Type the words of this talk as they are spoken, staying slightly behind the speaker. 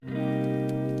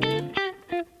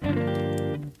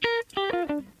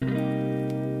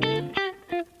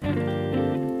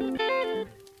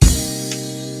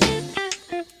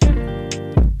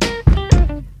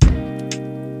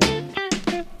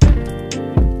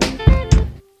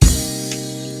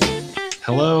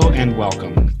and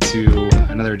welcome to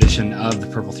another edition of the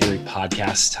Purple Theory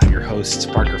podcast. I'm your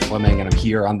host, Parker Fleming, and I'm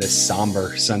here on this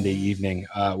somber Sunday evening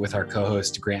with our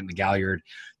co-host, Grant McGalliard,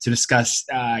 to discuss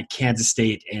Kansas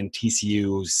State and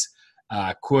TCU's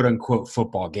quote-unquote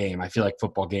football game. I feel like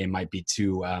football game might be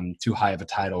too high of a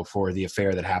title for the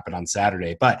affair that happened on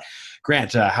Saturday. But,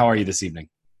 Grant, how are you this evening?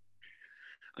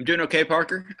 I'm doing okay,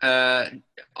 Parker,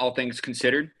 all things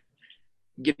considered.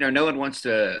 You know, no one wants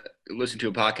to listen to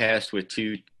a podcast with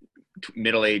two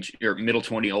middle-aged or middle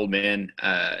 20 old men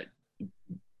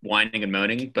whining and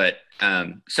moaning, but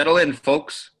settle in,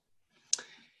 folks.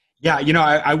 Yeah, you know,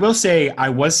 I will say I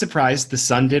was surprised the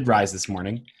sun did rise this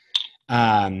morning.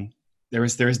 There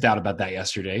was doubt about that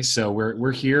yesterday, so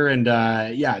we're here, and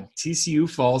TCU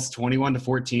falls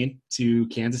 21-14 to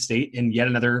Kansas State in yet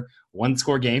another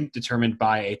one-score game determined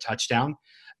by a touchdown.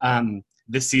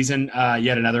 This season,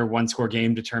 yet another one-score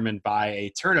game determined by a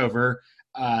turnover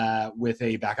with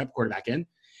a backup quarterback in.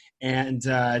 And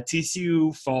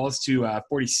TCU falls to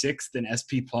 46th in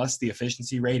SP+, the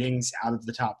efficiency ratings, out of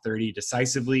the top 30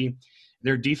 decisively.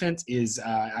 Their defense is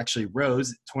actually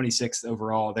rose 26th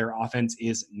overall. Their offense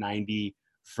is 91st.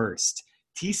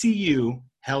 TCU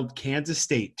held Kansas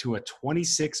State to a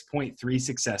 26.3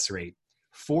 success rate,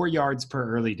 4 yards per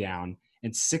early down,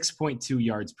 and 6.2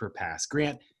 yards per pass.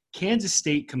 Grant, Kansas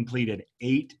State completed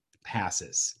 8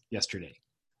 passes yesterday.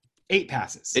 8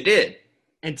 passes. It did.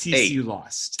 And TCU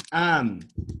lost.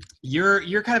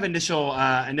 Your kind of initial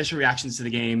reactions to the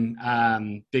game,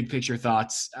 big picture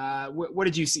thoughts. What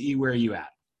did you see? Where are you at?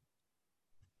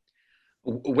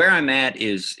 Where I'm at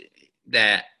is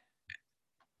that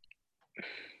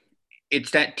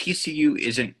it's that TCU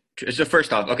isn't. So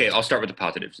first off, okay, I'll start with the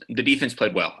positives. The defense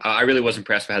played well. I really was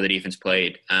impressed with how the defense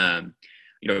played.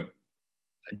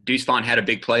 Deuce Vaughn had a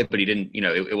big play, but he didn't.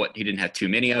 He didn't have too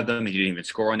many of them. He didn't even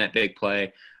score on that big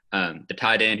play. The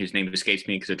tight end, whose name escapes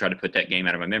me because I tried to put that game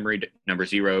out of my memory, number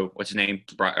 0, what's his name?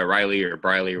 Riley or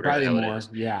Briley or whatever the hell Moore. it is.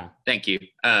 Yeah. Thank you.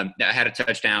 I had a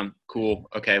touchdown. Cool.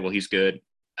 Okay, well, he's good.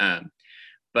 Or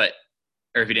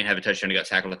if he didn't have a touchdown, he got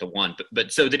tackled at the 1.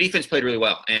 But so the defense played really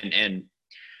well, and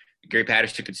Gary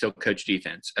Patterson could still coach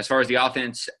defense. As far as the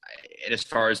offense, and as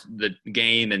far as the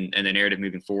game and the narrative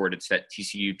moving forward, it's that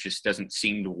TCU just doesn't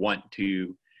seem to want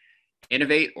to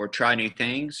innovate or try new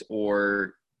things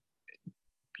or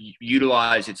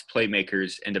utilize its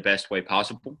playmakers in the best way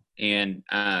possible. And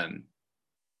I'm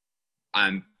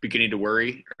beginning to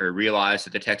worry or realize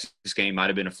that the Texas game might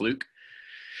have been a fluke.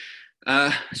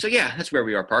 So yeah, that's where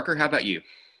we are, Parker. How about you?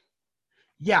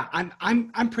 Yeah,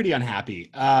 I'm pretty unhappy.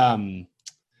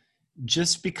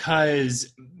 Just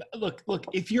because, look,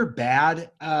 if you're bad,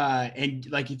 and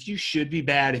like if you should be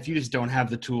bad, if you just don't have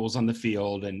the tools on the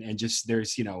field and just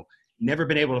there's, never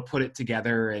been able to put it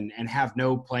together and have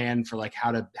no plan for like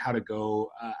how to go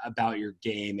about your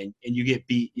game and you get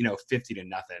beat, 50-0,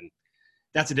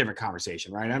 that's a different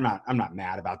conversation, right? I'm not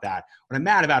mad about that. What I'm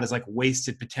mad about is like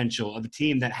wasted potential of a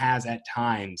team that has at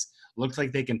times looked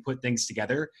like they can put things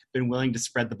together, been willing to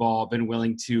spread the ball, been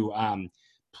willing to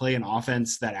play an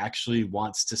offense that actually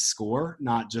wants to score,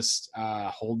 not just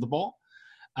hold the ball.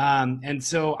 And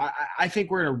so I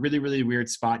think we're in a really, really weird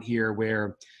spot here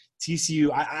where TCU,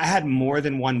 I had more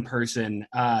than one person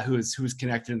who's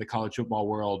connected in the college football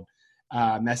world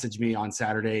message me on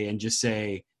Saturday and just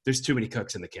say, there's too many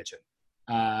cooks in the kitchen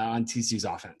on TCU's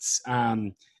offense.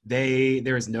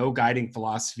 There is no guiding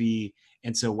philosophy.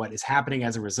 And so what is happening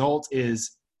as a result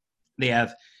is they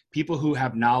have people who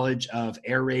have knowledge of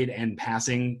air raid and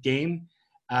passing game,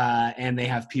 and they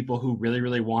have people who really,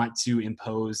 really want to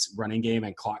impose running game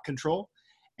and clock control,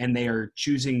 and they are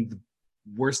choosing the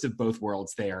worst of both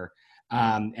worlds there.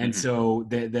 So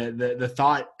the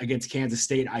thought against Kansas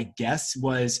State, I guess,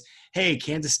 was, hey,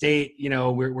 Kansas State,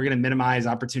 we're going to minimize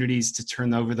opportunities to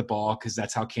turn over the ball because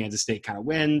that's how Kansas State kind of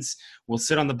wins. We'll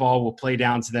sit on the ball, we'll play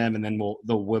down to them, and then we'll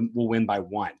win by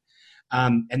 1.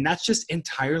 And that's just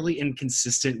entirely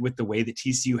inconsistent with the way that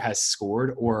TCU has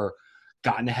scored or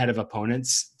gotten ahead of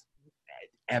opponents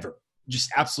ever,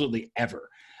 just absolutely ever.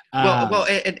 Well,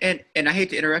 and I hate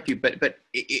to interrupt you, but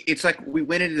it's like we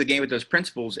went into the game with those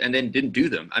principles and then didn't do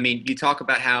them. I mean, you talk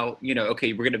about how,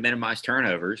 okay, we're going to minimize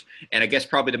turnovers, and I guess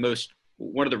probably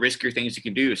one of the riskier things you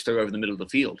can do is throw over the middle of the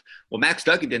field. Well, Max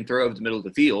Duggan didn't throw over the middle of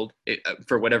the field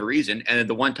for whatever reason, and then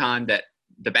the one time that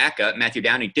the backup, Matthew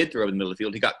Downing, did throw over the middle of the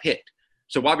field, he got picked.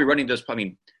 So why are we running those? I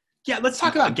mean, yeah, let's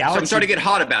talk about Galaxy. So I'm starting to get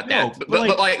hot about that. No,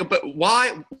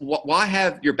 but why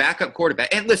have your backup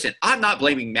quarterback? And listen, I'm not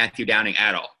blaming Matthew Downing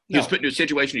at all. He was put into a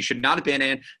situation he should not have been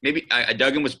in. Maybe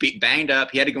Duggan was banged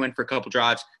up. He had to go in for a couple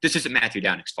drives. This isn't Matthew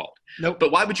Downing's fault. Nope.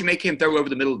 But why would you make him throw over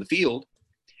the middle of the field?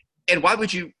 And why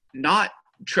would you not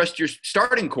trust your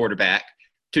starting quarterback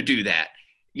to do that.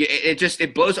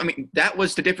 It blows. I mean, that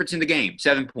was the difference in the game.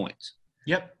 7 points.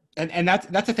 Yep. And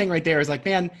that's the thing right there is like,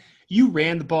 man, you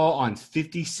ran the ball on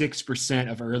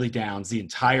 56% of early downs the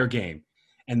entire game.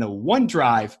 And the one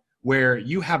drive where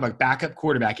you have a backup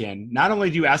quarterback in, not only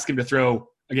do you ask him to throw,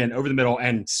 again, over the middle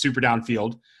and super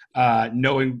downfield,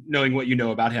 knowing what you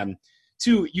know about him.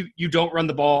 Two, you don't run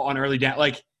the ball on early down.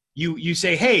 Like you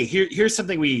say, hey, here's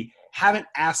something we haven't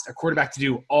asked a quarterback to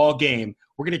do all game.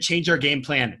 We're going to change our game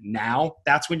plan now.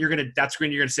 That's when you're going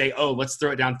to say, oh, let's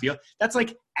throw it downfield. That's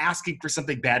like asking for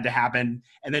something bad to happen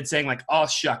and then saying like, oh,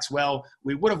 shucks. Well,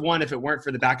 we would have won if it weren't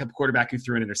for the backup quarterback who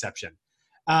threw an interception,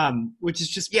 which is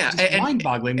just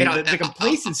mind-boggling. The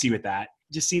complacency with that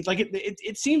just seems like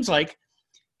it seems like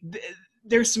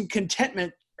there's some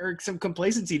contentment or some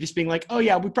complacency just being like, oh,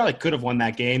 yeah, we probably could have won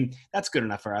that game. That's good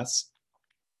enough for us.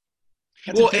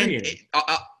 That's infuriating.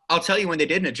 I'll tell you when they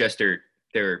didn't adjust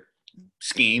their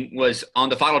scheme was on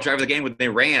the final drive of the game when they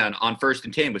ran on 1st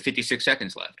and 10 with 56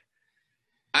 seconds left.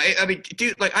 I mean,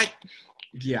 dude,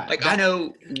 I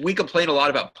know we complain a lot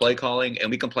about play calling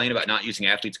and we complain about not using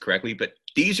athletes correctly, but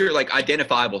these are like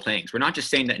identifiable things. We're not just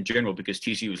saying that in general because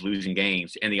TCU is losing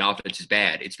games and the offense is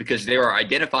bad. It's because there are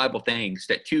identifiable things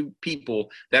that two people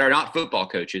that are not football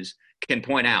coaches can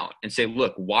point out and say,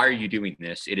 look, why are you doing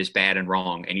this? It is bad and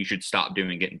wrong, and you should stop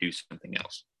doing it and do something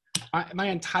else. My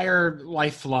entire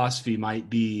life philosophy might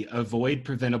be avoid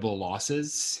preventable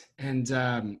losses. And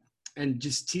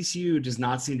just TCU does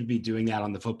not seem to be doing that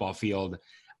on the football field.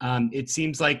 It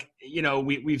seems like,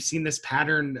 we've seen this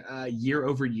pattern year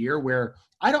over year where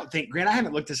I don't think, Grant, I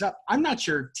haven't looked this up. I'm not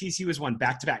sure TCU has won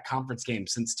back-to-back conference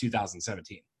games since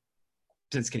 2017,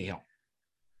 since Kenny Hill.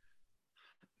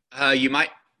 You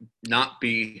might not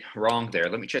be wrong there.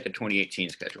 Let me check the 2018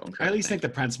 schedule. I at least think the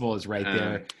principle is right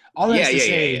there. All that's to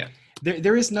say,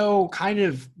 there is no kind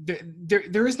of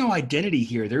there is no identity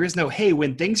here. There is no, hey,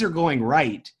 when things are going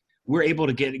right, we're able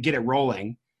to get it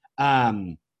rolling.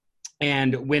 And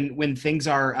when things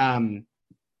are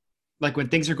when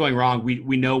things are going wrong,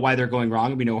 we know why they're going wrong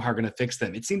and we know how we're going to fix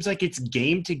them. It seems like it's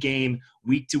game to game,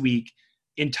 week to week,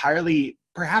 entirely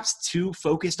perhaps too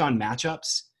focused on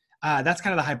matchups. That's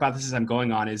kind of the hypothesis I'm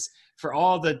going on, is for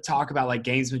all the talk about like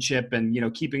gamesmanship and,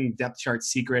 keeping depth charts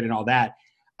secret and all that.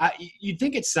 You'd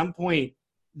think at some point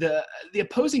the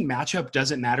opposing matchup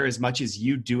doesn't matter as much as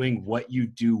you doing what you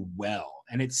do well.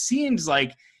 And it seems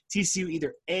like TCU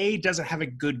either A, doesn't have a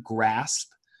good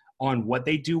grasp on what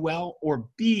they do well, or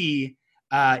B,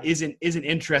 isn't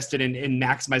interested in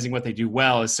maximizing what they do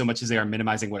well as so much as they are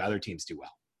minimizing what other teams do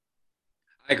well.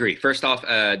 I agree. First off,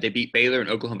 they beat Baylor and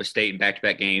Oklahoma State in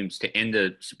back-to-back games to end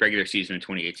the regular season in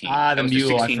 2018. The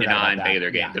Mule, was the 16-9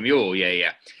 Baylor game. Yeah. The Mule,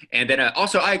 yeah. And then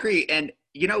also I agree. And,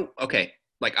 okay,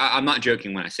 I'm not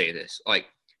joking when I say this.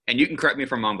 And you can correct me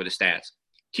if I'm wrong with the stats.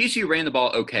 TCU ran the ball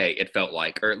okay, it felt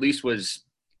like, or at least was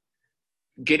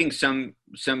getting some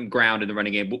ground in the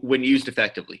running game when used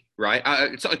effectively, right?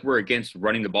 It's not like we're against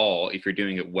running the ball if you're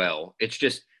doing it well. It's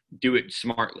just do it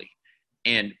smartly.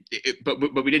 And but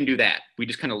we didn't do that. We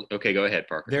just kind of go ahead,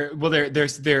 Parker.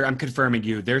 I'm confirming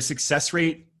you. Their success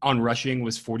rate on rushing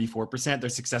was 44%. Their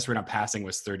success rate on passing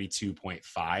was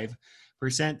 32.5%.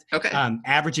 Okay.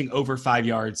 Averaging over 5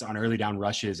 yards on early down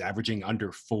rushes, averaging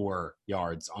under 4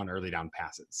 yards on early down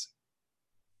passes.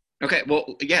 Okay.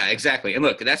 Well, yeah, exactly. And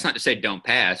look, that's not to say don't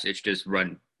pass. It's just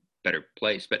run better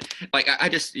plays. But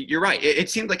you're right. It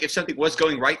seemed like if something was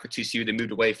going right for TCU, they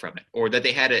moved away from it, or that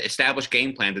they had an established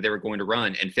game plan that they were going to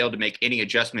run and failed to make any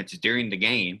adjustments during the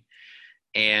game.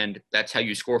 And that's how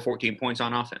you score 14 points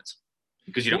on offense,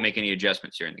 because you don't make any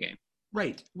adjustments during the game.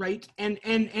 Right.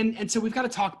 And so we've got to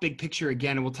talk big picture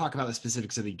again, and we'll talk about the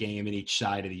specifics of the game and each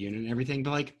side of the unit and everything.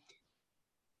 But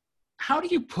how do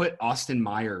you put Austin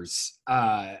Myers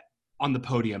on the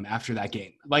podium after that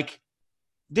game?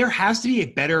 There has to be a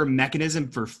better mechanism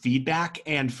for feedback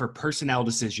and for personnel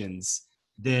decisions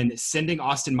than sending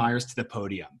Austin Myers to the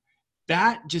podium.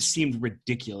 That just seemed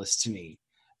ridiculous to me.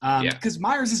 Because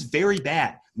Myers is very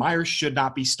bad. Myers should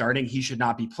not be starting. He should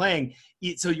not be playing.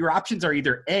 So your options are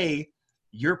either A,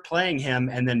 you're playing him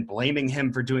and then blaming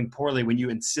him for doing poorly when you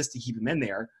insist to keep him in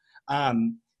there.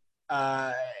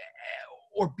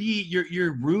 Or B,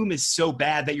 your room is so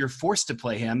bad that you're forced to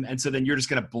play him, and so then you're just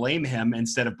going to blame him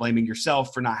instead of blaming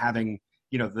yourself for not having,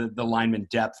 the lineman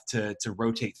depth to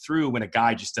rotate through when a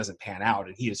guy just doesn't pan out,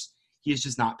 and he is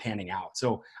just not panning out.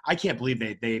 So I can't believe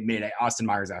they made Austin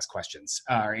Myers ask questions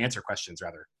or answer questions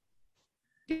rather.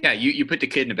 Yeah, you put the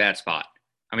kid in a bad spot.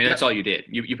 I mean, that's all you did.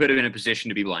 You put him in a position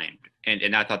to be blamed,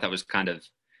 and I thought that was kind of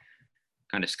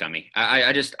scummy.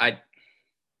 Are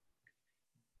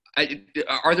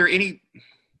there any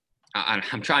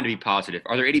I'm trying to be positive.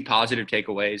 Are there any positive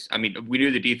takeaways? I mean, we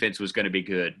knew the defense was going to be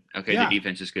good. Okay, the Yeah.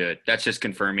 defense is good. That's just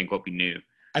confirming what we knew.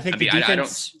 I think I the mean, I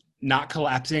defense don't. not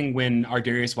collapsing when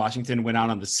Ardarius Washington went out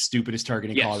on the stupidest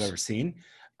targeting call I've Yes. ever seen.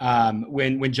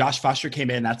 When Josh Foster came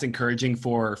in, that's encouraging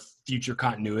for future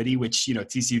continuity, which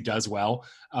TCU does well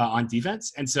on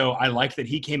defense. And so I like that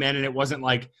he came in, and it wasn't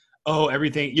like, oh,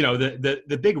 everything.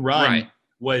 The big run Right.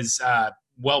 was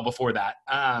well before that.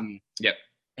 Yep.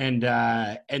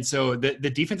 And so the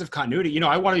defensive continuity.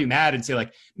 I want to be mad and say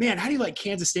like, man, how do you like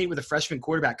Kansas State with a freshman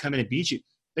quarterback come in and beat you?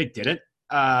 They didn't.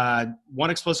 One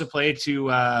explosive play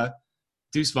to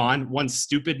Deuce Vaughn, one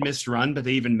stupid missed run, but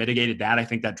they even mitigated that. I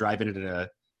think that drive ended in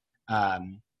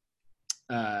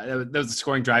that was a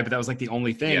scoring drive, but that was like the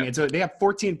only thing. Yeah. And so they have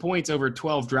 14 points over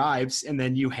 12 drives, and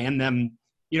then you hand them,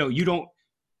 you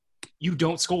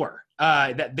don't score.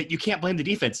 That you can't blame the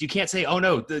defense. You can't say, oh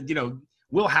no,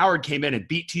 Will Howard came in and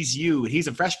beat TCU and he's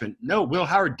a freshman. No, Will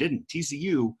Howard didn't.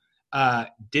 TCU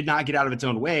did not get out of its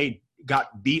own way,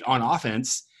 got beat on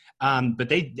offense. But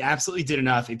they absolutely did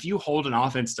enough. If you hold an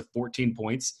offense to 14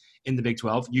 points in the Big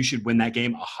 12, you should win that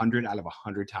game 100 out of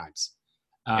 100 times.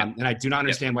 And I do not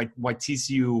understand why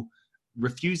TCU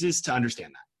refuses to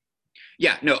understand that.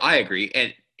 Yeah, no, I agree.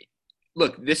 And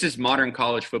look, this is modern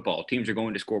college football. Teams are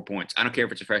going to score points. I don't care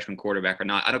if it's a freshman quarterback or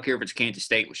not. I don't care if it's Kansas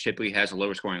State, which typically has a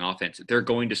lower scoring offense. They're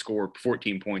going to score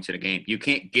 14 points in a game. You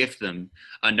can't gift them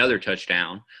another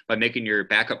touchdown by making your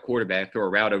backup quarterback throw a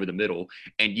route over the middle,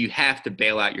 and you have to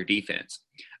bail out your defense.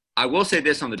 I will say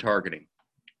this on the targeting.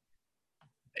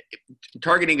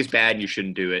 Targeting is bad and you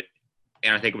shouldn't do it,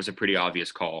 and I think it was a pretty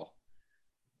obvious call.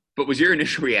 But was your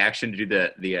initial reaction to do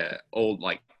the old,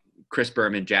 like, Chris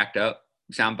Berman jacked up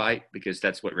soundbite? Because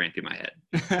that's what ran through my head.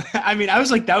 I mean, I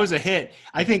was like, that was a hit.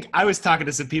 I think I was talking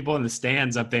to some people in the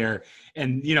stands up there,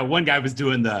 and one guy was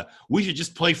doing we should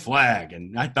just play flag,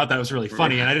 and I thought that was really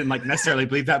funny, and I didn't like necessarily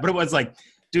believe that, but it was like,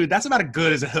 dude, that's about as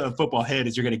good as a football hit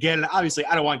as you're going to get. And obviously,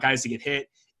 I don't want guys to get hit.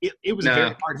 It was a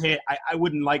very hard hit. I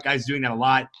wouldn't like guys doing that a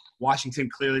lot. Washington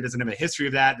clearly doesn't have a history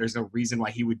of that. There's no reason why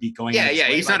he would be going. Yeah,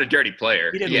 he's not a dirty player.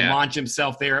 He didn't launch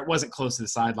himself there. It wasn't close to the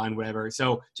sideline, whatever.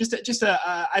 So just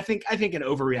I think an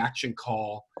overreaction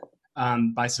call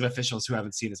by some officials who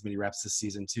haven't seen as many reps this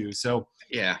season too. So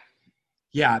yeah,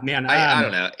 man. I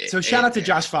don't know. So shout out to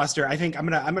Josh Foster. I think I'm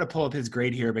gonna pull up his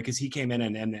grade here because he came in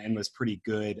and was pretty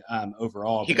good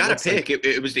overall. He got a pick.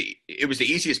 It was the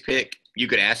easiest pick you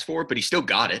could ask for, but he still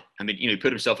got it. I mean, he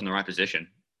put himself in the right position.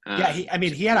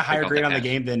 He had a higher grade on the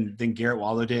game than Garrett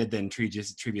Wallow did, than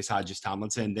Trevius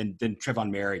Hodges-Tomlinson, than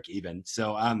Trevon Merrick even.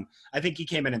 So I think he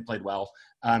came in and played well,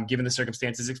 given the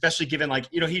circumstances, especially given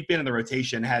he'd been in the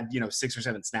rotation, had 6 or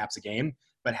 7 snaps a game,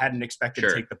 but hadn't expected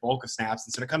to take the bulk of snaps.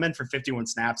 And so to come in for 51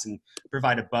 snaps and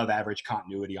provide above average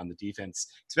continuity on the defense,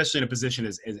 especially in a position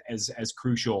as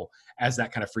crucial as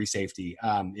that kind of free safety,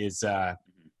 is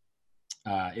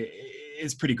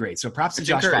pretty great. So props to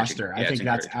Josh Foster. I think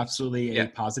that's absolutely a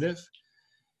positive.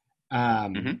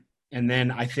 And then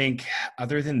I think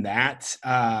other than that,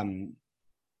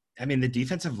 the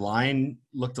defensive line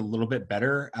looked a little bit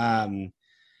better.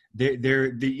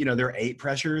 There are 8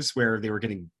 pressures where they were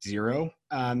getting 0.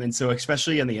 And so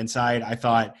especially on the inside, I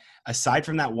thought aside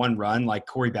from that one run, like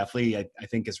Corey Bethley, I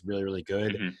think is really, really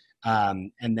good.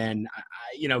 And then,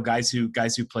 guys who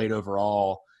played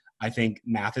overall, I think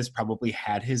Mathis probably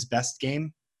had his best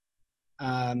game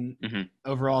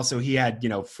overall. So he had,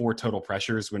 4 total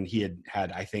pressures when he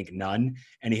had, I think, none,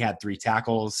 and he had 3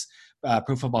 tackles.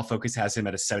 Pro Football Focus has him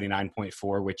at a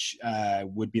 79.4, which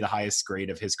would be the highest grade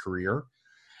of his career.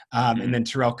 And then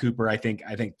Terrell Cooper, I think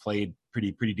played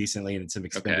pretty decently in some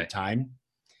extended time.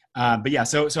 But yeah,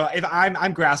 so if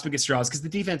I'm grasping at straws because the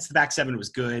defense, the back 7 was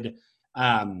good.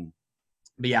 But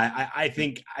yeah, I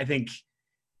think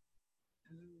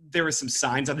there were some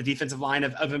signs on the defensive line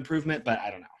of improvement, but I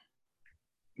don't know.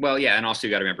 Well, yeah, and also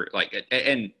you got to remember,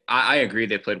 and I agree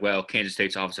they played well. Kansas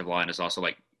State's offensive line is also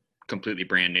completely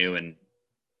brand new and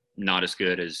not as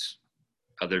good as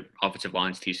other offensive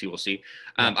lines TC will see.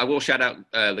 I will shout out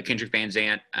LaKendrick Van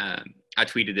Zant. I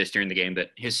tweeted this during the game,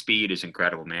 but his speed is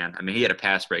incredible, man. I mean, he had a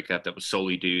pass breakup that was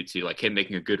solely due to him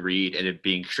making a good read and it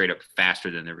being straight up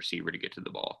faster than the receiver to get to the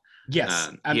ball. Yes,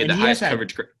 he had the highest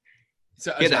coverage.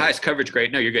 He had the highest coverage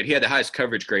grade. No, you're good. He had the highest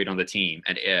coverage grade on the team,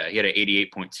 and he had an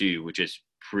 88.2, which is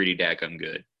pretty daggum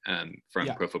good from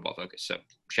Pro Football Focus. So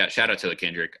shout out to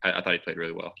LaKendrick. I thought he played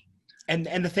really well. And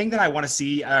the thing that I want to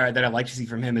see, that I like to see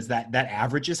from him, is that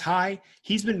average is high.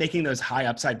 He's been making those high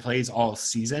upside plays all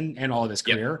season and all of his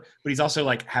career, but he's also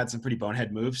had some pretty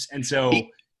bonehead moves. And so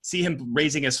see him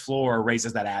raising his floor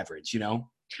raises that average.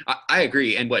 I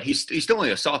agree. And he's still only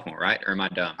a sophomore, right? Or am I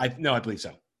dumb? No, I believe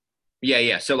so.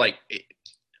 Yeah. So like,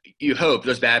 you hope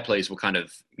those bad plays will kind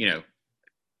of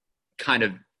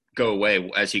go away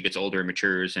as he gets older and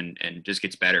matures and just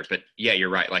gets better. But yeah, you're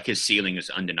right. Like his ceiling is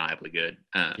undeniably good.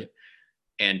 Yeah.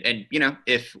 And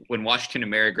if when Washington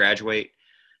and Mary graduate,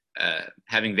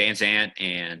 having Van Zant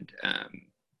and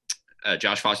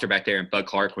Josh Foster back there and Bud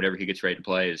Clark, whatever he gets ready to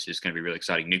play, is just going to be really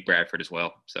exciting. Nuke Bradford as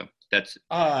well. So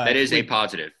that is a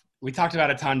positive. We talked about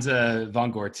Atanza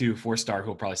Vongor too, 4-star, who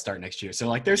will probably start next year. So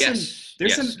like there's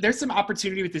some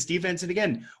opportunity with this defense. And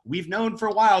again, we've known for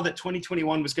a while that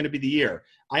 2021 was going to be the year.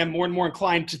 I am more and more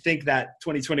inclined to think that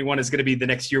 2021 is going to be the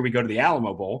next year we go to the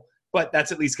Alamo Bowl, but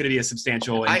that's at least going to be a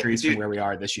substantial increase from where we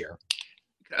are this year.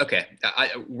 Okay.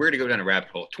 We're going to go down a rabbit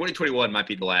hole. 2021 might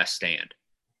be the last stand.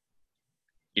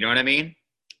 You know what I mean?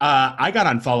 I got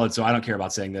unfollowed, so I don't care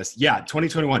about saying this. Yeah,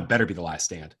 2021 better be the last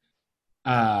stand.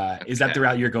 Okay. Is that the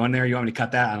route you're going there? You want me to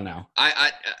cut that? I don't know.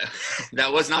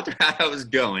 That was not the route I was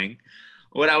going.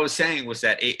 What I was saying was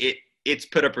that it's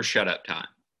put up or shut up time.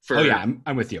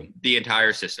 I'm with you. The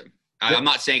entire system. Yep. I'm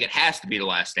not saying it has to be the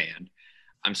last stand.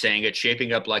 I'm saying it's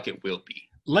shaping up like it will be.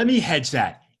 Let me hedge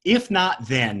that. If not,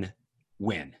 then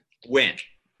win. Win.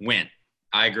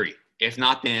 I agree. If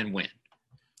not, then win.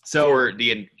 So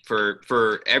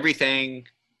for everything.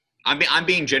 I'm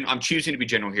being general. I'm choosing to be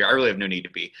general here. I really have no need to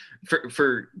be.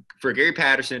 For Gary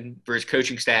Patterson, for his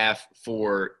coaching staff,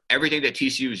 for everything that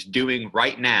TCU is doing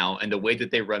right now and the way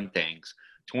that they run things,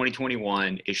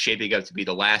 2021 is shaping up to be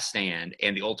the last stand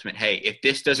and the ultimate, hey, if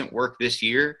this doesn't work this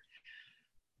year,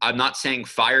 I'm not saying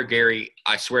fire Gary.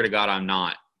 I swear to God I'm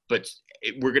not. But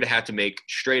we're going to have to make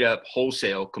straight up,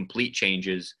 wholesale, complete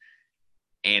changes.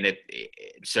 And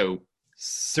so –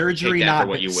 Surgery, not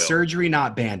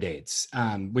Band-Aids,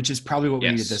 which is probably what we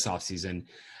needed this offseason.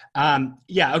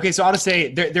 Okay, so I'll just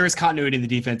say there is continuity in the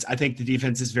defense. I think the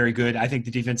defense is very good. I think the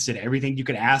defense did everything you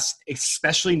could ask,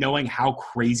 especially knowing how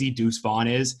crazy Deuce Vaughn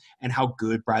is and how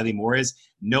good Briley Moore is,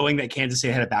 knowing that Kansas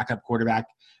State had a backup quarterback.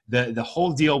 The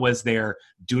whole deal was there.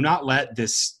 Do not let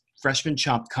this freshman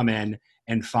chump come in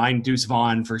and find Deuce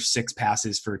Vaughn for 6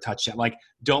 passes for a touchdown. Like,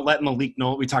 don't let Malik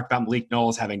Knowles – we talked about Malik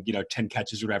Knowles having, 10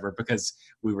 catches or whatever because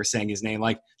we were saying his name.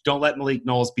 Like, don't let Malik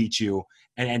Knowles beat you.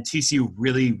 And TCU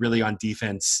really, really on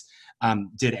defense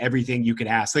did everything you could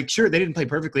ask. Like, sure, they didn't play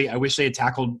perfectly. I wish they had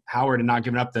tackled Howard and not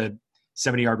given up the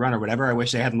 70-yard run or whatever. I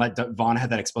wish they hadn't let Vaughn have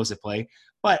that explosive play.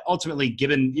 But ultimately,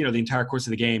 given, the entire course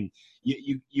of the game,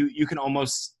 you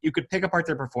could pick apart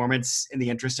their performance in the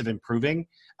interest of improving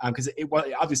because it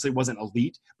obviously wasn't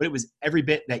elite, but it was every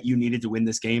bit that you needed to win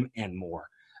this game and more.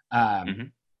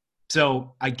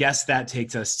 So I guess that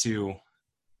takes us to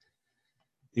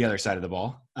the other side of the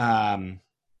ball. I'll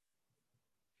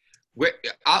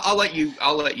let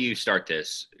you start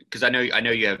this because I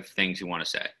know you have things you want to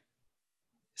say.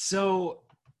 So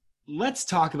let's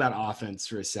talk about offense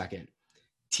for a second.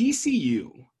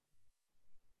 TCU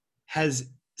has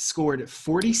scored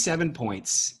 47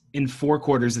 points in 4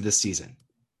 quarters of this season.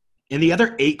 In the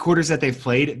other 8 quarters that they've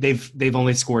played, they've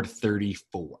only scored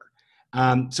 34.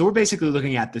 So we're basically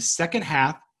looking at the second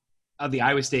half of the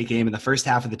Iowa State game and the first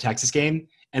half of the Texas game,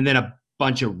 and then a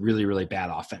bunch of really, really bad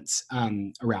offense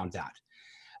around that.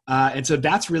 And so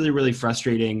that's really, really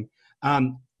frustrating.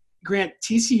 Grant,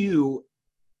 TCU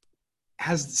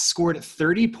has scored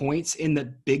 30 points in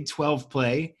the Big 12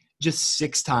 play just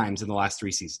 6 times in the last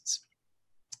 3 seasons.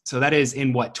 So that is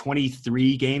in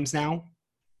 23 games now?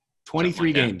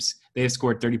 23 games. They have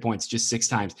scored 30 points just 6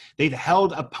 times. They've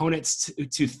held opponents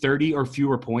to 30 or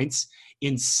fewer points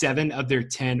in 7 of their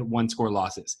 10 one-score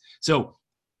losses. So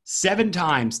 7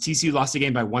 times TCU lost a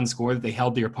game by 1 score that they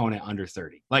held their opponent under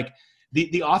 30. Like,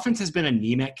 the offense has been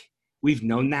anemic. We've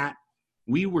known that.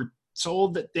 We were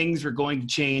told that things were going to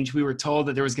change. We were told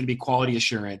that there was going to be quality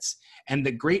assurance. And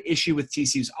the great issue with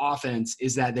TCU's offense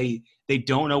is that they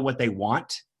don't know what they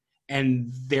want, and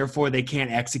therefore they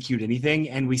can't execute anything.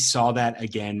 And we saw that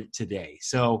again today.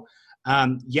 So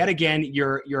yet again,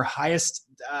 your highest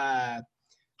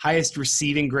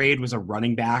receiving grade was a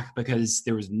running back because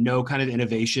there was no kind of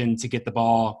innovation to get the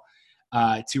ball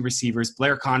to receivers.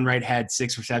 Blair Conright had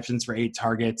 6 receptions for 8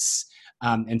 targets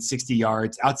and 60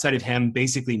 yards. Outside of him,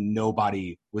 basically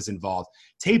nobody was involved.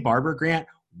 Tay Barber, Grant,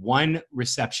 1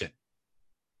 reception.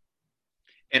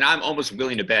 And I'm almost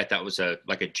willing to bet that was a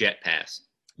jet pass.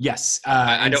 Yes.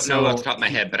 I don't know off the top of my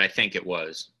head, but I think it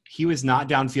was. He was not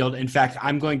downfield. In fact,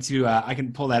 I'm going to I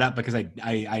can pull that up because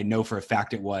I know for a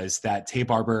fact it was that Tay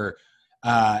Barber he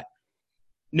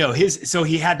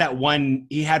had that one.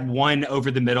 He had one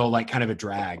over the middle, like kind of a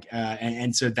drag,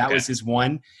 and so that was his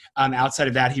one. Outside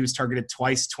of that, he was targeted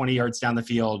twice, 20 yards down the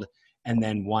field, and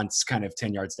then once kind of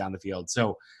 10 yards down the field.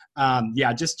 So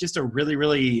yeah, just a really,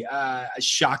 really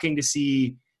shocking to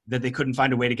see that they couldn't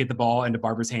find a way to get the ball into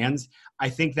Barber's hands. I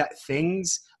think that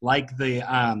things like the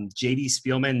J.D.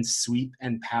 Spielman sweep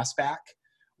and pass back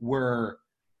were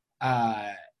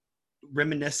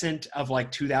reminiscent of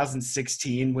like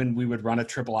 2016 when we would run a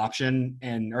triple option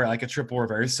or like a triple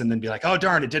reverse and then be like, oh,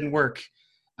 darn, it didn't work.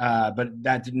 But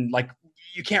that didn't, like,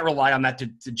 you can't rely on that to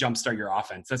jumpstart your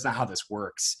offense. That's not how this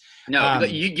works. No,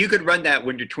 you could run that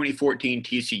when you're 2014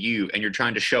 TCU and you're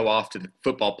trying to show off to the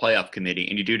football playoff committee,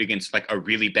 and you do it against like a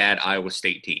really bad Iowa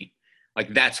State team.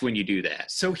 Like, that's when you do that.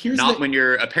 So here's not when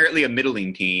you're apparently a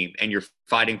middling team and you're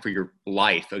fighting for your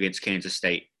life against Kansas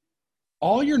State.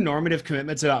 All your normative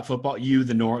commitments about football,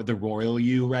 the royal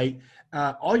you, right?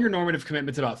 All your normative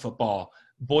commitments about football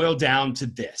boil down to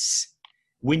this.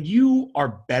 When you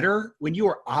are better, when you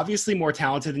are obviously more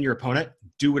talented than your opponent,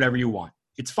 do whatever you want.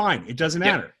 It's fine. It doesn't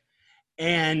matter. Yeah.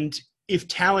 And if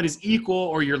talent is equal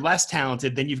or you're less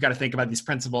talented, then you've got to think about these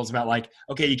principles about like,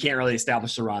 okay, you can't really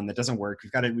establish the run. That doesn't work.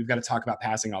 We've got to talk about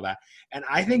passing, all that. And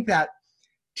I think that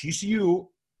TCU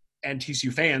and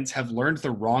TCU fans have learned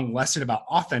the wrong lesson about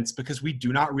offense because we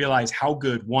do not realize how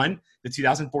good, one, the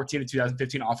 2014 and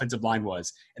 2015 offensive line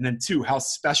was, and then two, how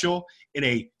special in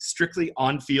a strictly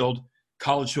on-field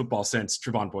college football sense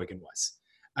Trevone Boykin was.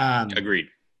 Agreed.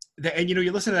 And, you know,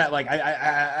 you listen to that, like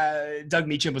Doug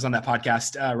Meacham was on that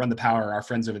podcast, Run the Power, our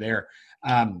friends over there.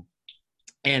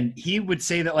 And he would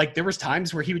say that, like, there was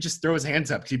times where he would just throw his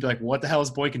hands up because he'd be like, what the hell is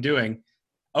Boykin doing?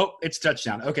 Oh, it's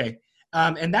touchdown. Okay.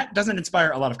 And that doesn't inspire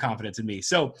a lot of confidence in me.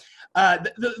 So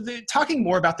talking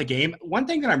more about the game, one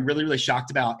thing that I'm really, really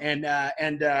shocked about, and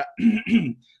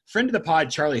friend of the pod,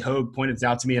 Charlie Hogue, pointed this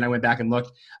out to me, and I went back and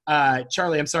looked.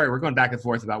 Charlie, I'm sorry, we're going back and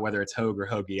forth about whether it's Hogue or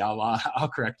Hoagie. I'll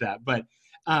correct that. But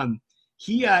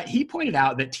he pointed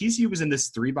out that TCU was in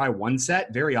this 3-by-1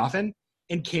 set very often,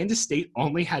 and Kansas State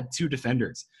only had 2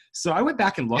 defenders. So I went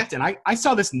back and looked, and I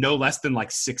saw this no less than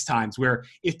like 6 times, where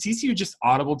if TCU just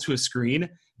audibled to a screen,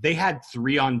 they had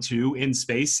 3-on-2 in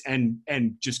space and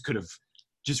just could have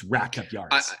just racked up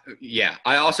yards.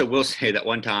 I also will say that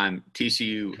one time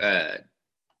TCU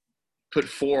put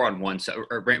 4 on one side,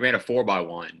 or ran a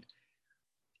 4-by-1.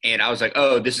 And I was like,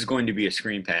 oh, this is going to be a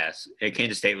screen pass. And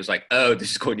Kansas State was like, oh,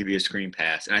 this is going to be a screen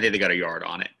pass. And I think they got a yard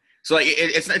on it. So, like,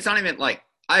 it's not even like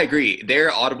 – I agree.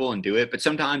 They're audible and do it. But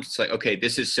sometimes it's like, okay,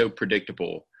 this is so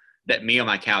predictable that me on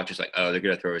my couch is like, oh, they're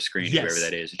going to throw a screen, yes. whoever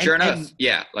that is. Sure enough,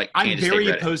 yeah. Like, I'm very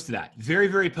opposed to that. Very,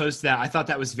 very opposed to that. I thought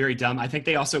that was very dumb. I think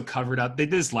they also covered up – they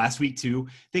did this last week too.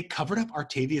 They covered up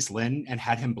Artavius Lynn and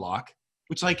had him block,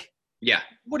 which, like – yeah.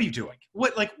 What are you doing?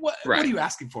 What right. are you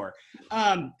asking for?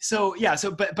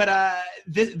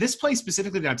 This play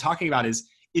specifically that I'm talking about is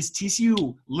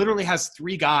TCU literally has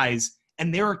 3 guys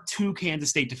and there are 2 Kansas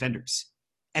State defenders.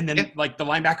 And then like the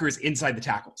linebacker is inside the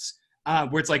tackles,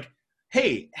 where it's like,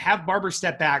 hey, have Barber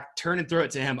step back, turn and throw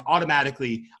it to him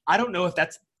automatically. I don't know if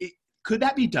could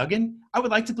that be Duggan? I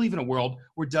would like to believe in a world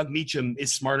where Doug Meacham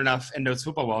is smart enough and knows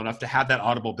football well enough to have that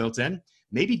audible built in.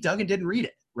 Maybe Duggan didn't read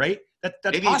it, right? That's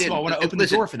maybe possible. I want to open the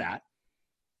door for that.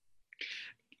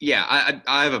 Yeah,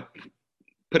 I have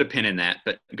put a pin in that,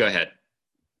 but go ahead.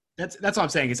 That's what I'm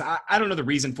saying is I don't know the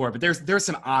reason for it, but there's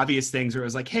some obvious things where it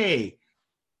was like, hey,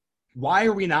 why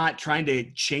are we not trying to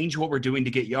change what we're doing to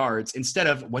get yards instead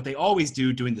of what they always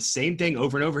do, doing the same thing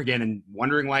over and over again and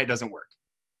wondering why it doesn't work?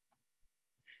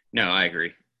 No, I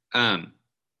agree.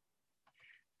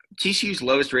 TCU's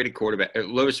lowest rated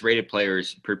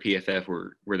players per PFF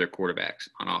were their quarterbacks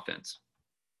on offense.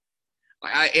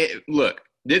 Look,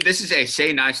 this is a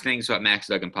Say Nice Things About Max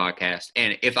Duggan podcast,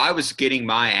 and if I was getting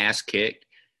my ass kicked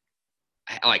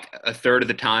like a third of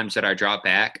the times that I drop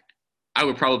back, I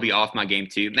would probably be off my game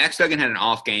too. Max Duggan had an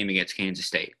off game against Kansas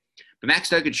State, but Max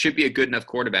Duggan should be a good enough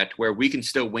quarterback to where we can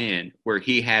still win where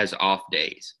he has off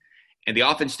days. And the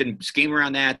offense didn't scheme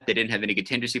around that. They didn't have any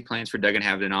contingency plans for Duggan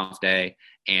having an off day,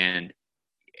 and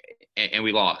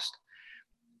we lost.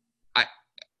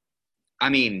 I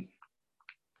mean,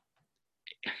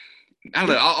 I don't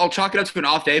know. I'll chalk it up to an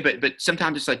off day, but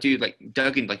sometimes it's like, dude, like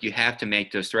Duggan, like you have to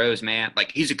make those throws, man.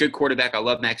 Like he's a good quarterback. I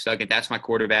love Max Duggan. That's my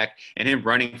quarterback. And him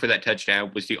running for that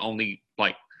touchdown was the only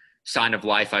like sign of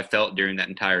life I felt during that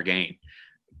entire game.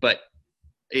 But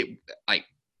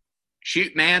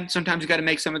shoot, man, sometimes you got to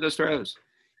make some of those throws.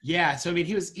 Yeah, so I mean,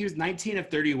 he was 19 of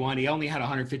 31. He only had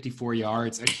 154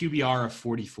 yards, a QBR of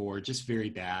 44, just very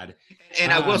bad.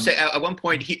 And I will say, at one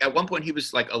point he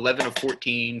was like 11 of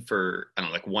 14 for I don't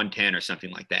know, like 110 or something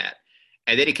like that.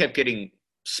 And then he kept getting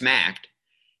smacked.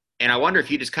 And I wonder if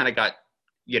he just kind of got,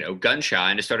 gun shy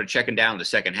and just started checking down in the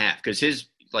second half because his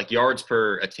like yards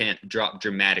per attempt dropped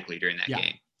dramatically during that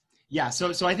game. Yeah.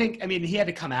 So I think, I mean, he had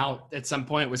to come out at some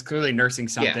point, was clearly nursing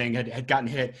something, had gotten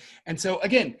hit. And so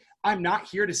again, I'm not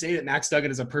here to say that Max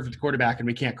Duggan is a perfect quarterback and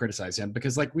we can't criticize him,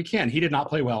 because like we can. He did not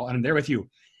play well, and I'm there with you.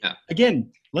 Yeah.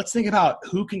 Again, let's think about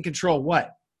who can control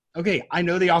what. Okay, I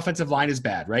know the offensive line is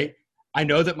bad, right? I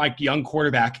know that my young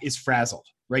quarterback is frazzled,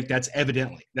 right? That's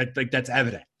that's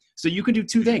evident. So you can do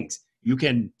two things. You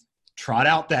can trot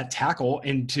out that tackle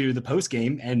into the post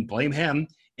game and blame him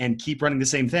and keep running the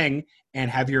same thing and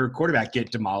have your quarterback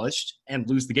get demolished and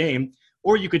lose the game.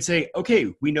 Or you could say,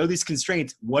 okay, we know these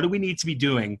constraints. What do we need to be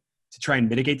doing to try and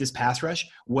mitigate this pass rush?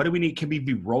 What do we need? Can we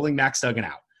be rolling Max Duggan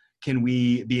out? Can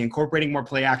we be incorporating more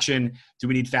play action? Do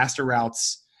we need faster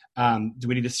routes? Do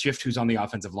we need to shift who's on the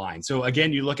offensive line? So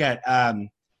again, you look at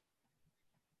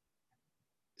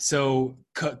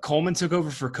Coleman took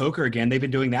over for Coker again. They've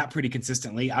been doing that pretty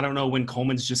consistently. I don't know when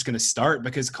Coleman's just going to start,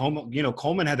 because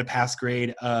Coleman had a pass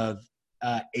grade of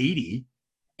 80,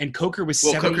 and Coker was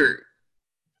 70.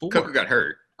 Coker got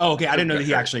hurt. Oh, okay. I didn't know that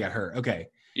he actually got hurt. Okay.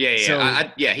 Yeah.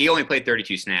 So, he only played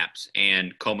 32 snaps,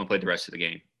 and Coleman played the rest of the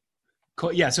game.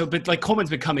 But like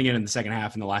Coleman's been coming in the second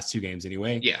half in the last two games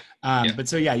anyway. Yeah. But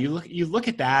so yeah, you look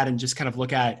at that and just kind of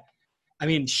look at. I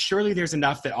mean, surely there's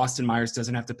enough that Austin Myers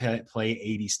doesn't have to play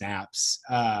 80 snaps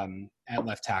at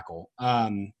left tackle,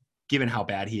 given how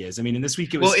bad he is. I mean, in this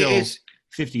week it was still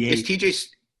 58. Is TJ?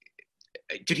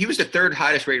 Dude, he was the third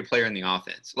highest rated player in the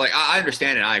offense. Like, I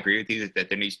understand and I agree with you that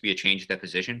there needs to be a change at that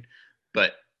position,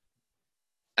 but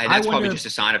that's probably just a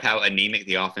sign of how anemic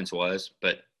the offense was.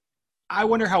 But I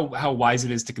wonder how wise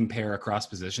it is to compare across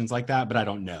positions like that, but I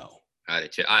don't know. I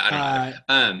don't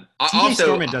know. TJ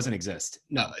Stormont doesn't exist.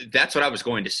 No, that's what I was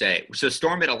going to say. So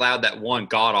Stormont allowed that one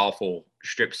god awful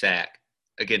strip sack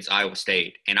against Iowa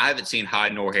State, and I haven't seen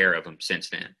hide nor hair of him since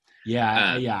then.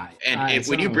 Yeah. And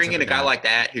when you bring in a guy like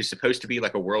that who's supposed to be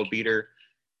like a world beater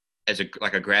as a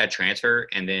grad transfer,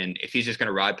 and then if he's just going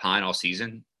to ride pine all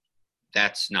season,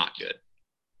 that's not good.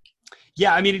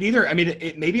 Yeah, I mean,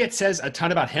 maybe it says a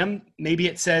ton about him. Maybe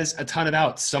it says a ton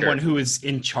about someone who is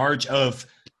in charge of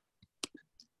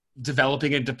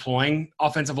developing and deploying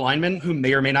offensive linemen who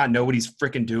may or may not know what he's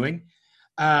freaking doing.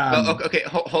 Okay,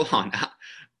 hold on.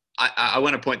 I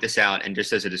want to point this out, and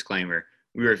just as a disclaimer,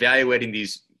 we were evaluating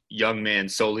these young men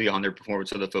solely on their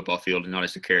performance on the football field and not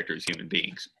as their character as human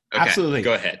beings. Okay, absolutely.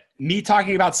 Go ahead. Me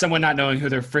talking about someone not knowing who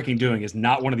they're freaking doing is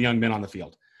not one of the young men on the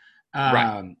field.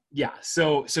 Right. Yeah.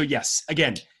 So yes,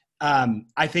 again,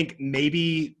 I think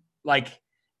maybe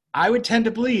I would tend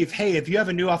to believe, hey, if you have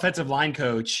a new offensive line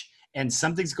coach and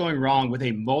something's going wrong with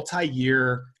a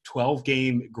multi-year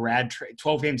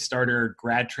 12-game starter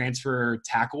grad transfer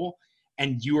tackle,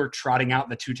 and you are trotting out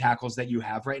the two tackles that you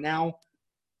have right now,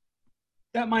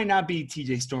 that might not be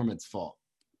TJ Stormont's fault.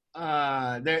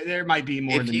 There might be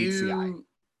more than meets the eye.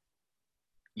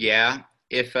 Yeah.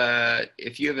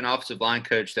 If you have an offensive line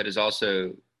coach that is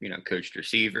also, coached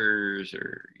receivers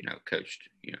or, coached,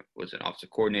 was an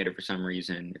offensive coordinator for some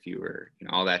reason, if you were,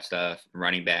 all that stuff,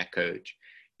 running back coach,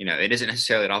 it isn't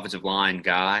necessarily an offensive line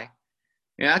guy.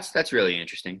 Yeah, that's really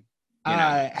interesting.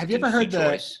 Have you ever heard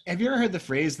the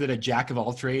phrase that a jack of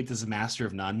all trades is a master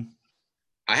of none?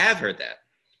 I have heard that.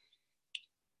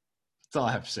 That's all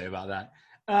I have to say about that.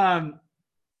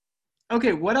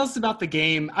 Okay, what else about the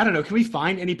game? I don't know. Can we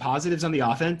find any positives on the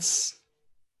offense?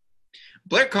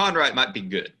 Blair Conrad might be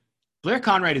good. Blair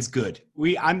Conrad is good.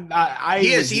 I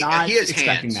was not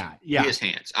expecting that. Yeah, he has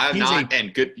hands.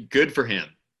 And good for him.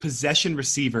 Possession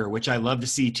receiver, which I love to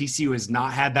see. TCU has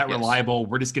not had that reliable.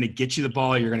 We're just going to get you the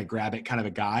ball. You're going to grab it kind of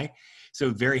a guy.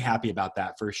 So very happy about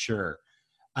that for sure.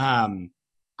 I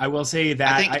will say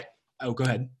that go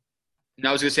ahead. No,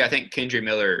 I was going to say, I think Kendre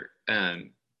Miller,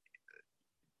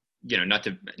 not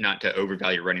to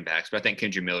overvalue running backs, but I think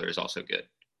Kendre Miller is also good.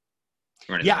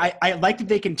 I like that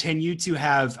they continue to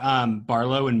have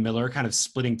Barlow and Miller kind of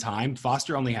splitting time.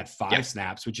 Foster only had 5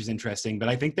 snaps, which is interesting, but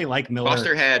I think they like Miller.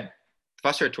 Foster had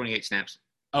 28 snaps.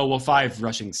 Oh, well, 5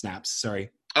 rushing snaps.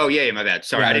 Sorry. Oh yeah, my bad.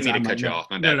 Sorry, I didn't mean to cut you off.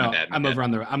 My bad. I'm over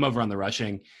on the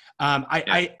rushing.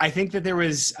 I think that there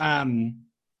was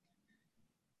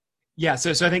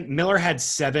So I think Miller had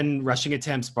 7 rushing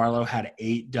attempts. Barlow had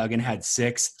 8. Duggan had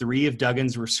 6. 3 of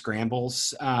Duggan's were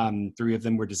scrambles. 3 of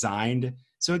them were designed.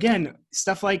 So again,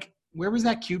 stuff like, where was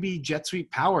that QB jet sweep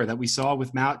power that we saw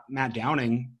with Matt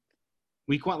Downing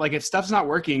week 1? Like, if stuff's not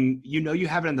working, you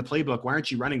have it in the playbook. Why aren't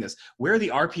you running this? Where are the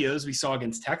RPOs we saw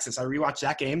against Texas? I rewatched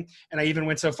that game, and I even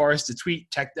went so far as to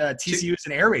tweet TCU is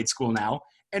an air raid school now,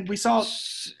 and we saw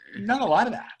not a lot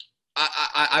of that.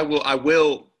 I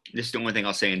will. This is the only thing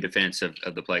I'll say in defense of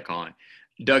the play calling.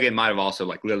 Duggan might have also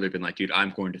like literally been like, dude,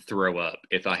 I'm going to throw up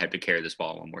if I have to carry this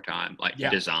ball one more time. Like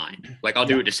design, like I'll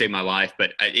do it to save my life.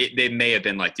 But they may have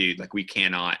been like, dude, like we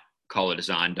cannot call a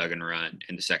design Duggan run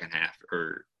in the second half,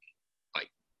 or like,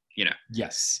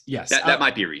 Yes. That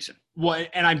might be a reason. Well,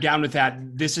 and I'm down with that.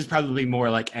 This is probably more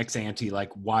like ex ante,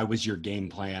 like why was your game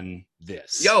plan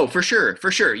this? Yo, for sure.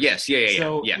 Yes. Yeah.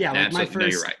 So, like my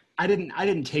first, you're right. I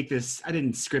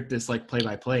didn't script this like play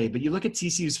by play, but you look at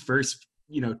TCU's first,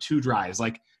 2 drives,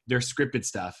 like their scripted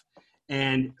stuff,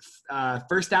 and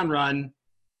first down run,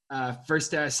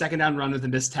 second down run with a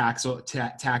missed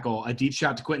tackle, a deep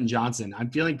shot to Quentin Johnson. I'm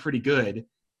feeling pretty good.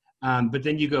 But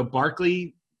then you go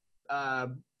Barkley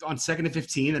on 2nd and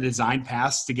 15, a designed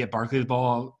pass to get Barkley the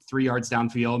ball 3 yards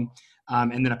downfield,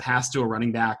 and then a pass to a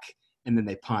running back, and then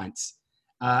they punt.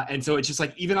 And so it's just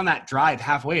like, even on that drive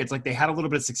halfway, it's like they had a little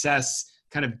bit of success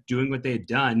kind of doing what they had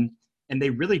done, and they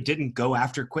really didn't go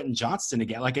after Quentin Johnston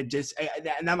again. Like, it just,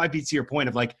 and that might be to your point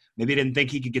of like, maybe they didn't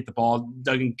think he could get the ball,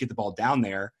 Duggan get the ball down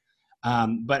there.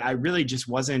 But I really just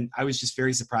I was just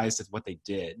very surprised at what they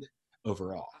did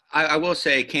overall. I will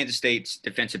say Kansas State's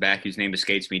defensive back, whose name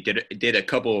escapes me, did a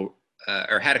couple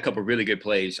or had a couple really good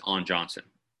plays on Johnson.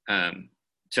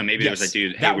 So maybe it was like,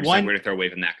 dude, hey, we're going to throw away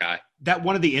from that guy. That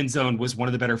one of the end zone was one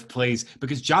of the better plays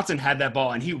because Johnson had that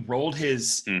ball and he rolled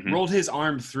his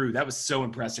arm through. That was so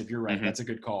impressive. You're right. That's a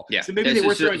good call. Yeah. So maybe they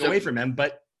were throwing away from him,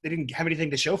 but they didn't have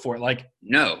anything to show for it. Like,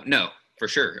 no, for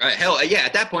sure. Hell, yeah.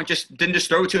 At that point, just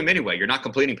throw it to him anyway. You're not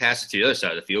completing passes to the other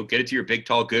side of the field. Get it to your big,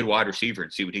 tall, good wide receiver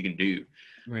and see what he can do.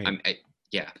 Right. I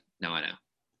know.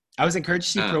 I was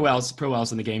encouraged to see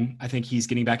Pro-Wells in the game. I think he's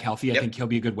getting back healthy. I think he'll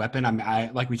be a good weapon.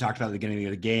 Like we talked about at the beginning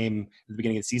of the game, at the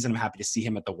beginning of the season, I'm happy to see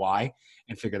him at the Y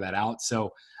and figure that out.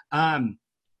 So, kind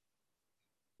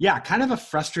of a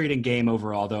frustrating game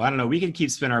overall, though. I don't know. We can keep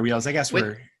spinning our wheels. I guess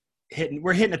we're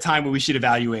hitting a time where we should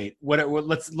evaluate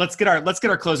let's get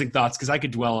our closing thoughts, because I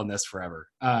could dwell on this forever.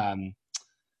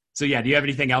 Do you have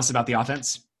anything else about the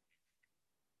offense?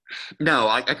 No,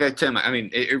 I got to tell you, I mean,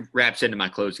 it wraps into my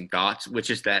closing thoughts, which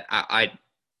is that I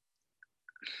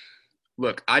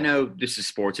look, I know this is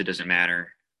sports. It doesn't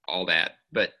matter, all that,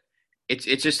 but it's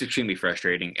just extremely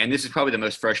frustrating. And this is probably the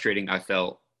most frustrating I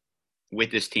felt with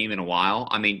this team in a while.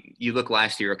 I mean, you look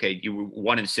last year, okay, you were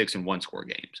 1-6 in 1-score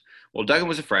games. Well, Duggan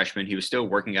was a freshman. He was still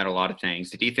working out a lot of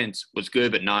things. The defense was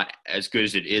good, but not as good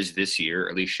as it is this year, or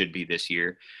at least should be this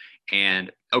year. And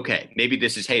okay, maybe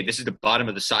this is the bottom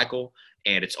of the cycle,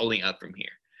 and it's only up from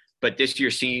here. But this year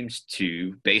seems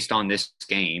to, based on this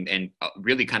game and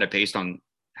really kind of based on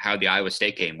how the Iowa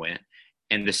State game went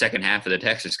and the second half of the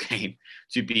Texas game,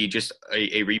 to be just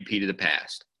a repeat of the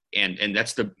past. And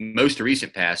that's the most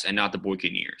recent past and not the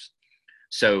Boykin years.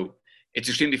 So it's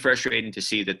extremely frustrating to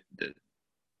see that the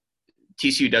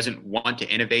TCU doesn't want to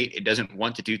innovate. It doesn't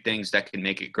want to do things that can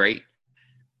make it great.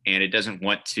 And it doesn't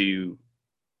want to,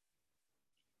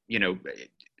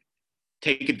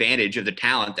 take advantage of the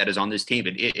talent that is on this team.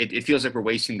 It feels like we're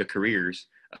wasting the careers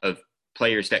of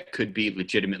players that could be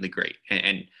legitimately great.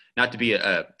 And not to be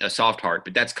a soft heart,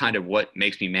 but that's kind of what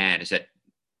makes me mad, is that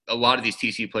a lot of these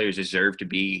TCU players deserve to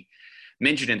be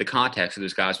mentioned in the context of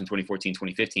those guys from 2014,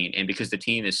 2015. And because the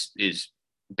team is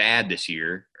bad this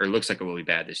year, or looks like it will be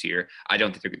bad this year, I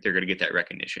don't think they're going to get that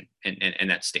recognition. And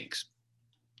that stinks.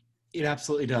 It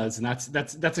absolutely does. And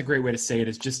that's a great way to say it.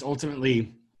 It's just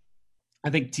ultimately, I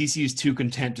think TCU is too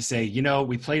content to say,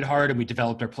 we played hard and we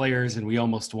developed our players and we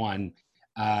almost won,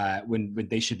 when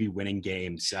they should be winning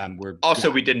games.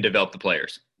 We didn't develop the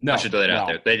players. No, I should throw that out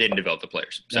there. They didn't develop the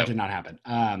players. So. That did not happen.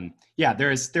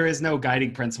 There is no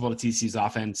guiding principle to TCU's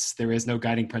offense. There is no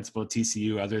guiding principle to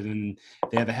TCU other than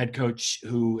they have a head coach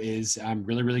who is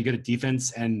really, really good at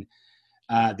defense. And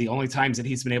the only times that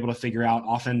he's been able to figure out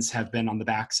offense have been on the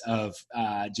backs of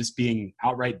just being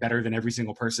outright better than every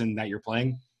single person that you're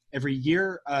playing every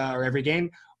year or every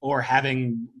game, or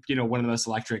having, one of the most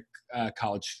electric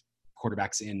college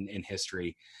quarterbacks in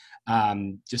history,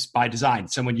 just by design,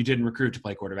 someone you didn't recruit to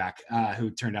play quarterback, who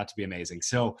turned out to be amazing.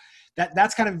 So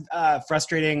that's kind of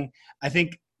frustrating. I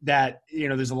think that,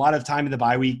 there's a lot of time in the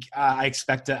bye week. I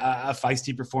expect a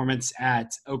feisty performance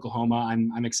at Oklahoma.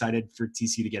 I'm excited for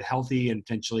TCU to get healthy and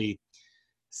potentially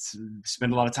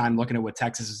spend a lot of time looking at what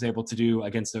Texas was able to do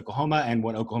against Oklahoma and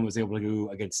what Oklahoma was able to do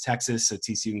against Texas. So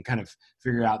TCU can kind of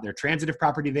figure out their transitive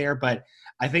property there. But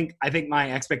I think my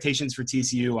expectations for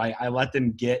TCU, I let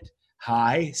them get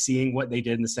high, seeing what they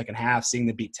did in the second half, seeing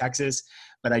them beat Texas.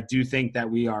 But I do think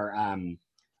that we are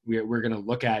we're going to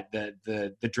look at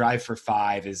the drive for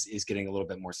 5 is getting a little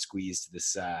bit more squeezed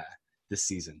this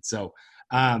season. So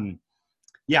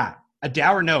a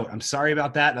dour note. I'm sorry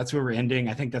about that. That's where we're ending.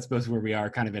 I think that's both where we are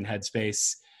kind of in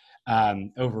headspace.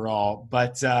 overall.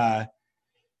 But,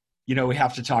 we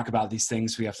have to talk about these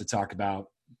things. We have to talk about.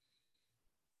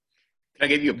 Can I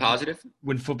give you a positive?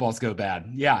 When footballs go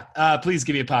bad. Yeah. Please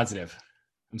give me a positive.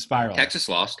 I'm spiraling. Texas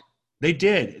lost. They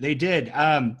did.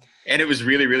 And it was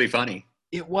really, really funny.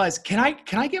 It was. Can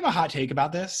I give a hot take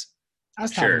about this? I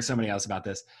was talking to somebody else about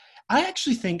this. I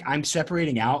actually think I'm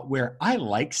separating out where I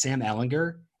like Sam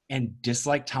Ehlinger and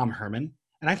dislike Tom Herman.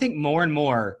 And I think more and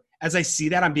more, as I see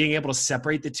that, I'm being able to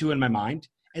separate the two in my mind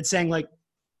and saying, like,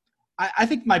 I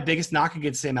think my biggest knock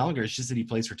against Sam Ehlinger is just that he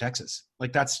plays for Texas.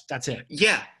 Like, that's it.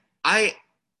 Yeah.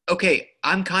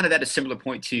 I'm kind of at a similar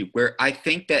point too, where I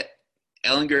think that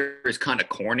Ehlinger is kind of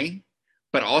corny,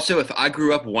 but also if I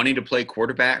grew up wanting to play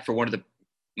quarterback for one of the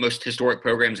most historic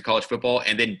programs in college football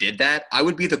and then did that, I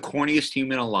would be the corniest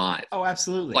human alive. Oh,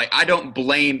 absolutely. Like, I don't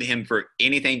blame him for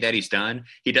anything that he's done.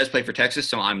 He does play for Texas,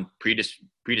 so I'm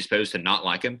predisposed to not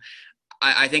like him.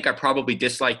 I think I probably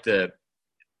dislike to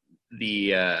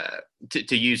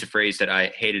use a phrase that I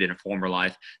hated in a former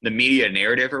life, the media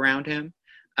narrative around him.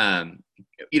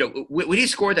 When he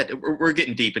scored that, we're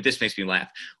getting deep, but this makes me laugh.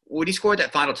 When he scored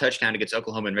that final touchdown against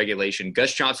Oklahoma in regulation,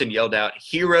 Gus Johnson yelled out,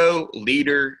 "Hero,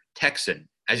 leader, Texan,"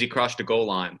 as he crossed the goal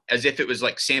line, as if it was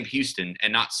like Sam Houston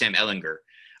and not Sam Ehlinger.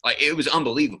 Like, it was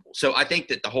unbelievable. So I think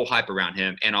that the whole hype around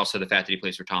him, and also the fact that he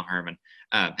plays for Tom Herman,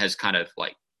 has kind of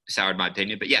like soured my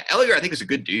opinion. But yeah, Ehlinger, I think, is a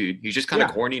good dude. He's just kind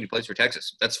of corny, and he plays for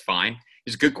Texas. That's fine.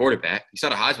 He's a good quarterback. He's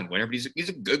not a Heisman winner, but he's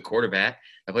a good quarterback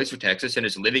that plays for Texas and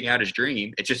is living out his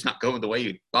dream. It's just not going the way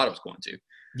you thought it was going to.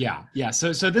 Yeah.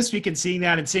 So this week, in seeing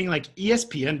that and seeing, like,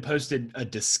 ESPN posted a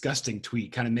disgusting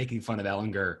tweet kind of making fun of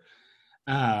Ehlinger.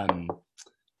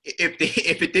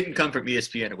 If it didn't come from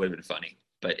ESPN, it would have been funny.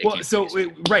 But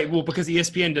because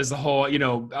ESPN does the whole,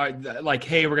 like,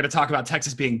 hey, we're going to talk about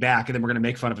Texas being back, and then we're going to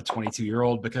make fun of a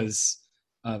 22-year-old because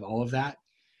of all of that.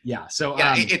 Yeah. So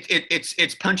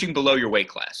it's punching below your weight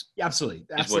class. Absolutely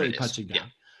punching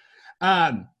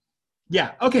down.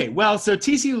 Yeah. Okay. Well, so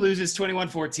TCU loses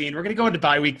 21-14. We're going to go into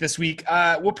bye week this week.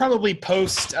 We'll probably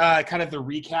post kind of the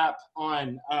recap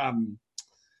on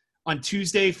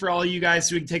Tuesday for all of you guys,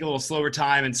 so we can take a little slower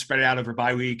time and spread it out over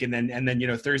bye week. And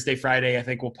then Thursday, Friday, I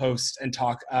think we'll post and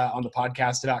talk on the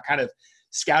podcast about kind of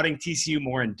scouting TCU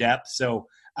more in depth. So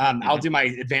I'll do my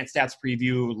advanced stats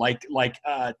preview like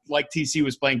TCU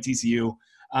was playing TCU.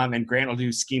 And Grant will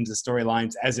do schemes and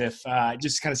storylines as if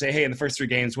just kind of say, hey, in the first 3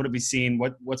 games, what have we seen?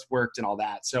 What's worked and all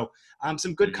that. So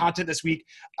some good content this week.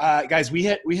 Guys, we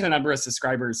hit a number of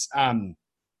subscribers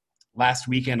last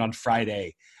weekend on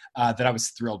Friday that I was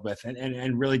thrilled with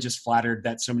and really just flattered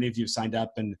that so many of you have signed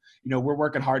up. And, we're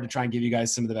working hard to try and give you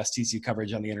guys some of the best TCU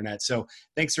coverage on the internet. So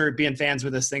thanks for being fans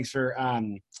with us. Thanks for,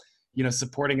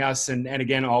 supporting us. And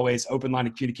again, always open line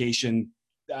of communication,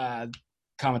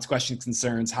 comments, questions,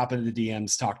 concerns, hop into the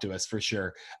DMs, talk to us for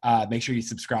sure. Make sure you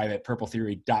subscribe at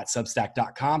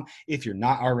purpletheory.substack.com if you're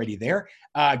not already there.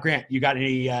 Grant, you got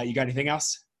anything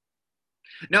else?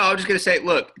 No, I was just going to say,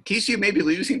 look, TCU may be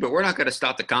losing, but we're not going to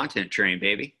stop the content train,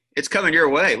 baby. It's coming your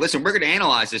way. Listen, we're going to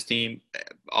analyze this team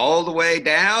all the way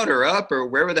down or up or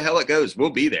wherever the hell it goes. We'll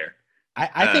be there.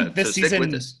 I think this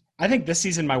season – I think this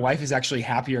season my wife is actually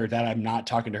happier that I'm not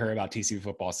talking to her about TCU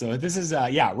football. So this is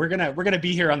we're gonna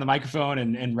be here on the microphone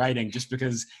and writing just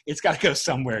because it's got to go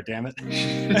somewhere. Damn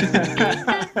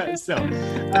it. So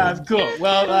cool.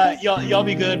 Well, y'all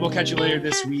be good. We'll catch you later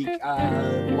this week.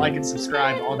 Like and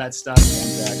subscribe, all that stuff,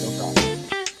 and go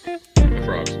Frogs.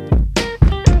 Frogs.